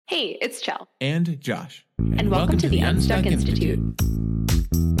Hey, it's Chell. And Josh. And welcome to the Unstuck Institute.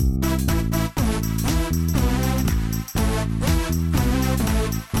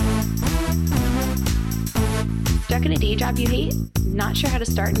 Stuck in a day job you hate? Not sure how to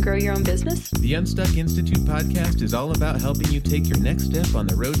start and grow your own business? The Unstuck Institute podcast is all about helping you take your next step on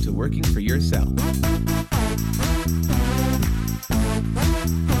the road to working for yourself.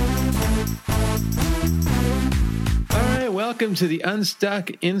 Welcome to the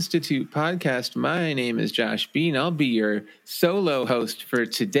Unstuck Institute podcast. My name is Josh Bean. I'll be your solo host for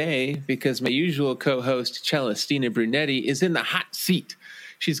today because my usual co-host, Celestina Brunetti, is in the hot seat.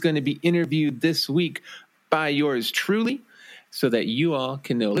 She's going to be interviewed this week by yours truly so that you all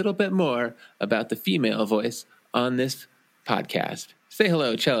can know a little bit more about the female voice on this podcast. Say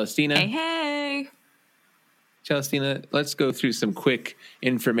hello, Celestina. Hey. Celestina, let's go through some quick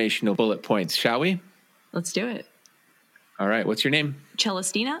informational bullet points, shall we? Let's do it. All right. What's your name?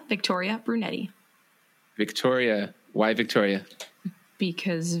 Celestina Victoria Brunetti. Victoria. Why Victoria?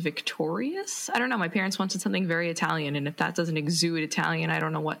 Because victorious? I don't know. My parents wanted something very Italian, and if that doesn't exude Italian, I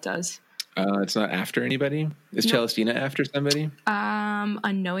don't know what does. It's not after anybody? Is nope. Celestina after somebody?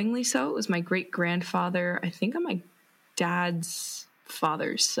 Unknowingly so. It was my great-grandfather, I think on my dad's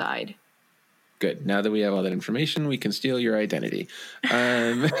father's side. Good. Now that we have all that information, we can steal your identity.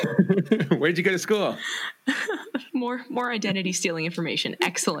 Where'd you go to school? More identity stealing information.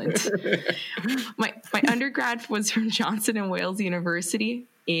 Excellent. My undergrad was from Johnson and Wales University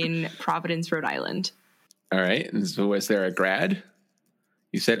in Providence, Rhode Island. All right. And so was there a grad?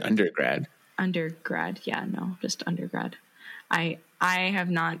 You said undergrad. Undergrad. Yeah, no, just undergrad. I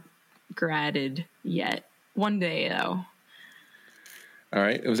have not gradded yet. One day, though. All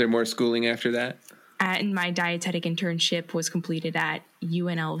right. Was there more schooling after that? And my dietetic internship was completed at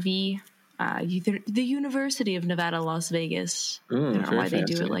UNLV, the University of Nevada, Las Vegas. Ooh, I don't know why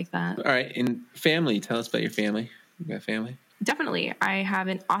fancy. They do it like that. All right. And family. Tell us about your family. You got family? Definitely. I have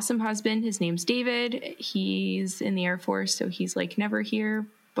an awesome husband. His name's David. He's in the Air Force, so he's like never here,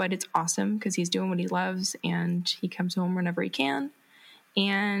 but it's awesome because he's doing what he loves and he comes home whenever he can.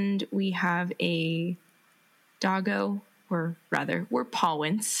 And we have a doggo. Or rather, we're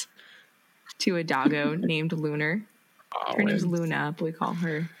pawins to a doggo named Lunar. Her name's Luna, but we call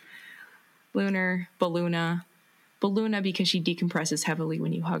her Lunar, Baluna. Baluna because she decompresses heavily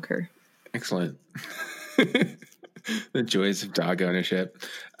when you hug her. Excellent. The joys of dog ownership.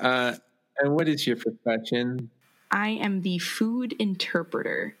 And what is your profession? I am the food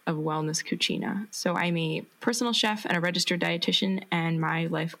interpreter of Wellness Cucina. So I'm a personal chef and a registered dietitian, and my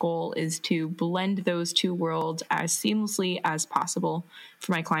life goal is to blend those two worlds as seamlessly as possible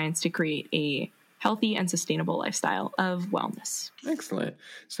for my clients to create a healthy and sustainable lifestyle of wellness. Excellent.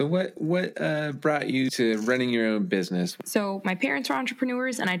 So what brought you to running your own business? So my parents were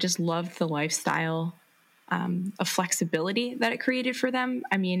entrepreneurs, and I just loved the lifestyle of flexibility that it created for them.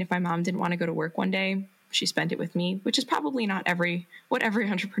 I mean, if my mom didn't want to go to work one day, she spent it with me, which is probably not what every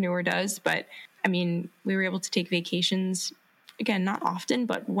entrepreneur does. But I mean, we were able to take vacations, again, not often,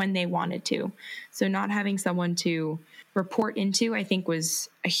 but when they wanted to. So not having someone to report into, I think, was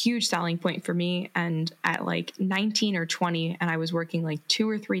a huge selling point for me. And at like 19 or 20, and I was working like 2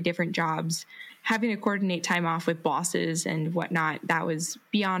 or 3 different jobs, having to coordinate time off with bosses and whatnot, that was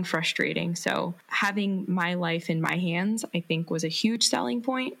beyond frustrating. So having my life in my hands, I think, was a huge selling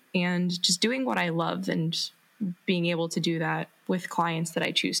point. And just doing what I love and being able to do that with clients that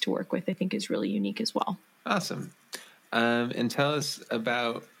I choose to work with, I think is really unique as well. Awesome. And tell us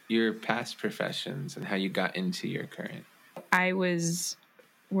about your past professions and how you got into your current. I was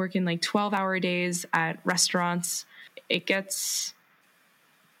working like 12-hour days at restaurants. It gets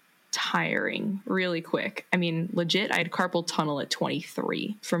tiring really quick. I mean, legit, I had carpal tunnel at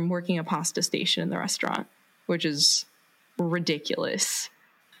 23 from working a pasta station in the restaurant, which is ridiculous.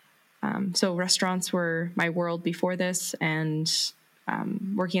 So restaurants were my world before this, and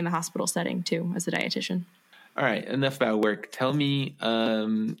working in the hospital setting too as a dietitian. All right, enough about work. Tell me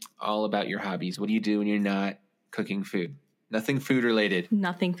all about your hobbies. What do you do when you're not cooking food? Nothing food related.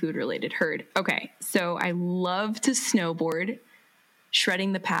 Nothing food related. Heard. Okay, so I love to snowboard.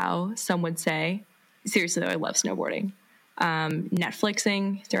 Shredding the pow, some would say. Seriously, though, I love snowboarding.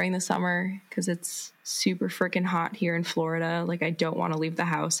 Netflixing during the summer because it's super freaking hot here in Florida. Like, I don't want to leave the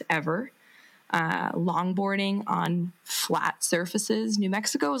house ever. Longboarding on flat surfaces. New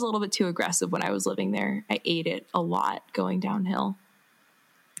Mexico was a little bit too aggressive when I was living there. I ate it a lot going downhill.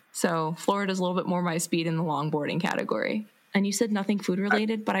 So Florida's a little bit more my speed in the longboarding category. And you said nothing food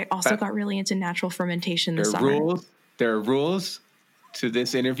related, but I also got really into natural fermentation this summer. There are rules to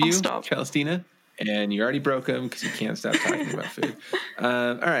this interview, Celestina, and you already broke them because you can't stop talking about food.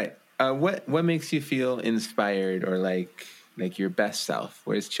 All right. What makes you feel inspired or like your best self?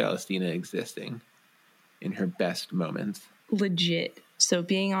 Where's Celestina existing in her best moments? Legit. So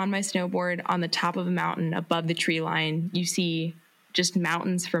being on my snowboard on the top of a mountain above the tree line, you see just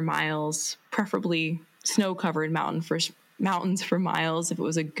mountains for miles, preferably snow-covered mountains for miles if it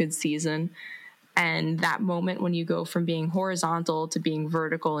was a good season. And that moment when you go from being horizontal to being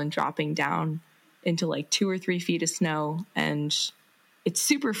vertical and dropping down into like 2 or 3 feet of snow, and it's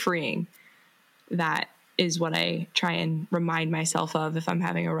super freeing. That is what I try and remind myself of if I'm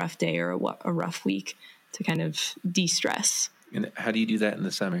having a rough day or a rough week, to kind of de-stress. And how do you do that in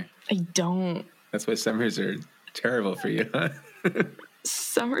the summer? I don't. That's why summers are terrible for you, huh?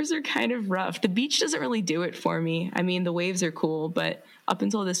 Summers are kind of rough. The beach doesn't really do it for me. I mean, the waves are cool, but up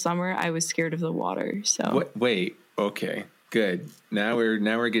until this summer, I was scared of the water. So wait, okay, good. Now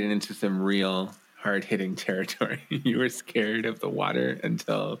we're getting into some real hard-hitting territory. You were scared of the water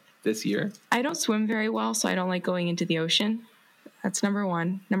until this year? I don't swim very well, so I don't like going into the ocean. That's number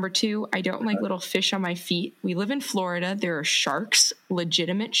one. Number two, I don't like little fish on my feet. We live in Florida. There are sharks,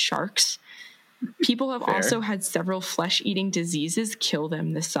 legitimate sharks. People have also had several flesh-eating diseases kill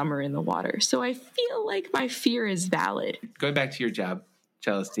them this summer in the water. So I feel like my fear is valid. Going back to your job,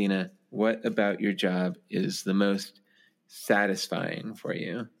 Celestina, what about your job is the most satisfying for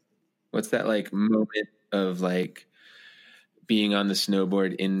you? What's that like moment of like being on the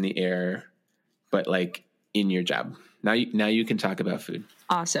snowboard in the air, but like in your job? Now you can talk about food.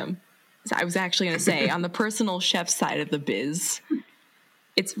 Awesome. So I was actually going to say on the personal chef side of the biz,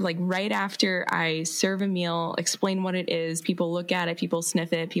 it's like right after I serve a meal, explain what it is, people look at it, people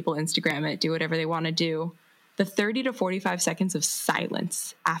sniff it, people Instagram it, do whatever they want to do. The 30 to 45 seconds of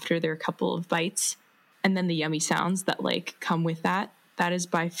silence after their couple of bites, and then the yummy sounds that like come with that is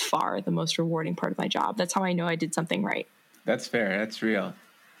by far the most rewarding part of my job. That's how I know I did something right. That's fair. That's real.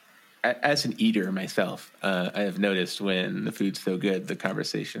 As an eater myself, I have noticed when the food's so good, the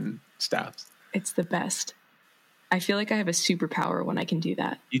conversation stops. It's the best. I feel like I have a superpower when I can do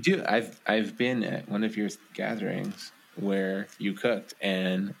that. You do. I've been at one of your gatherings where you cooked,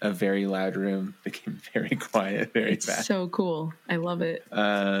 and a very loud room became very quiet very fast. It's so cool. I love it.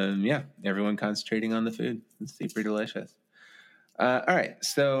 Yeah, everyone concentrating on the food. It's super delicious. All right.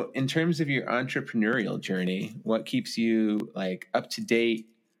 So in terms of your entrepreneurial journey, what keeps you like up to date?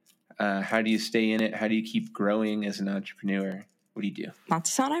 How do you stay in it? How do you keep growing as an entrepreneur? What do you do? Not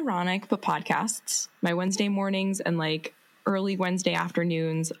to sound ironic, but podcasts. My Wednesday mornings and like early Wednesday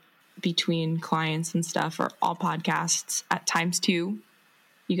afternoons between clients and stuff are all podcasts at ×2.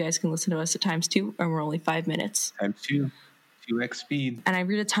 You guys can listen to us at ×2, and we're only 5 minutes. ×2, 2x speed. And I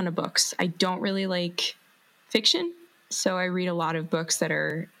read a ton of books. I don't really like fiction, so I read a lot of books that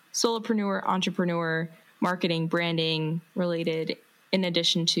are solopreneur, entrepreneur, marketing, branding related, in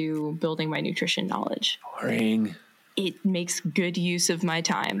addition to building my nutrition knowledge. Boring. It makes good use of my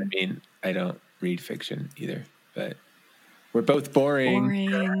time. I mean, I don't read fiction either, but we're both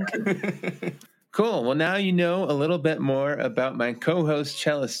boring. Cool. Well, now you know a little bit more about my co-host,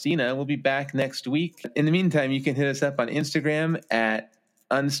 Celestina. We'll be back next week. In the meantime, you can hit us up on Instagram at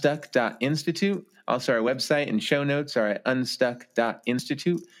unstuck.institute. Also, our website and show notes are at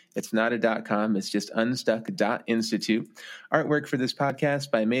unstuck.institute. It's not a .com. It's just unstuck.institute. Artwork for this podcast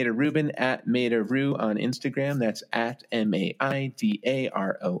by Maida Rubin at Maida Roo on Instagram. That's at MAIDAROO.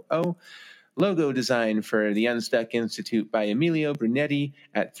 Logo design for the Unstuck Institute by Emilio Brunetti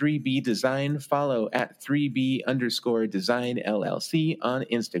at 3B Design. Follow at 3B_Design LLC on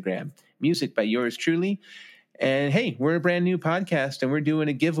Instagram. Music by yours truly. And hey, we're a brand new podcast and we're doing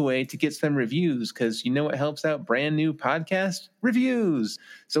a giveaway to get some reviews because you know what helps out brand new podcasts? Reviews.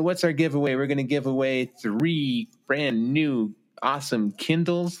 So what's our giveaway? We're going to give away 3 brand new awesome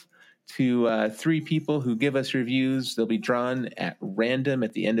Kindles to 3 people who give us reviews. They'll be drawn at random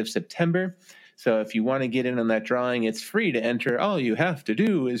at the end of September. So if you want to get in on that drawing, it's free to enter. All you have to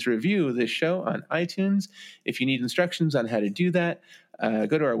do is review this show on iTunes. If you need instructions on how to do that,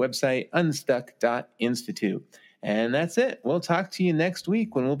 go to our website, unstuck.institute. And that's it. We'll talk to you next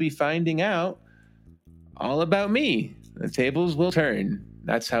week when we'll be finding out all about me. The tables will turn.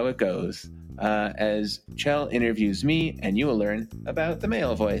 That's how it goes. As Chell interviews me, and you will learn about the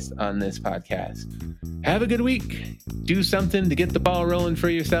male voice on this podcast. Have a good week. Do something to get the ball rolling for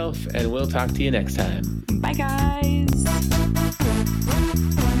yourself, and we'll talk to you next time. Bye, guys.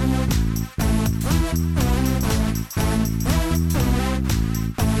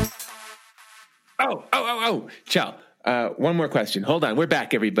 Oh, Chell. One more question. Hold on. We're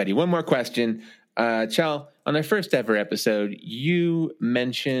back, everybody. One more question. Chal, on our first ever episode, you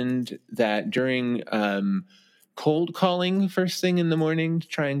mentioned that during cold calling first thing in the morning to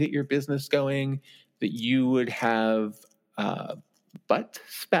try and get your business going, that you would have butt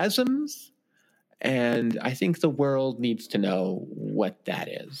spasms. And I think the world needs to know what that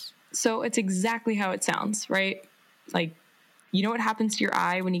is. So it's exactly how it sounds, right? Like, you know what happens to your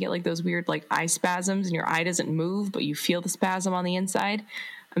eye when you get like those weird like eye spasms and your eye doesn't move, but you feel the spasm on the inside?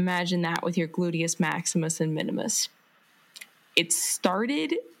 Imagine that with your gluteus maximus and minimus. It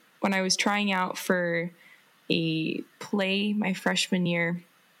started when I was trying out for a play my freshman year,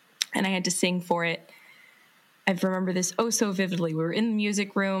 and I had to sing for it. I remember this oh so vividly. We were in the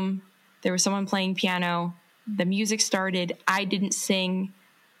music room. There was someone playing piano. The music started. I didn't sing.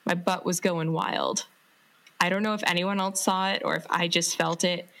 My butt was going wild. I don't know if anyone else saw it or if I just felt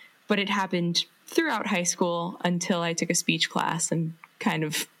it, but it happened throughout high school until I took a speech class and kind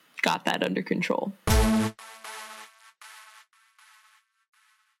of got that under control.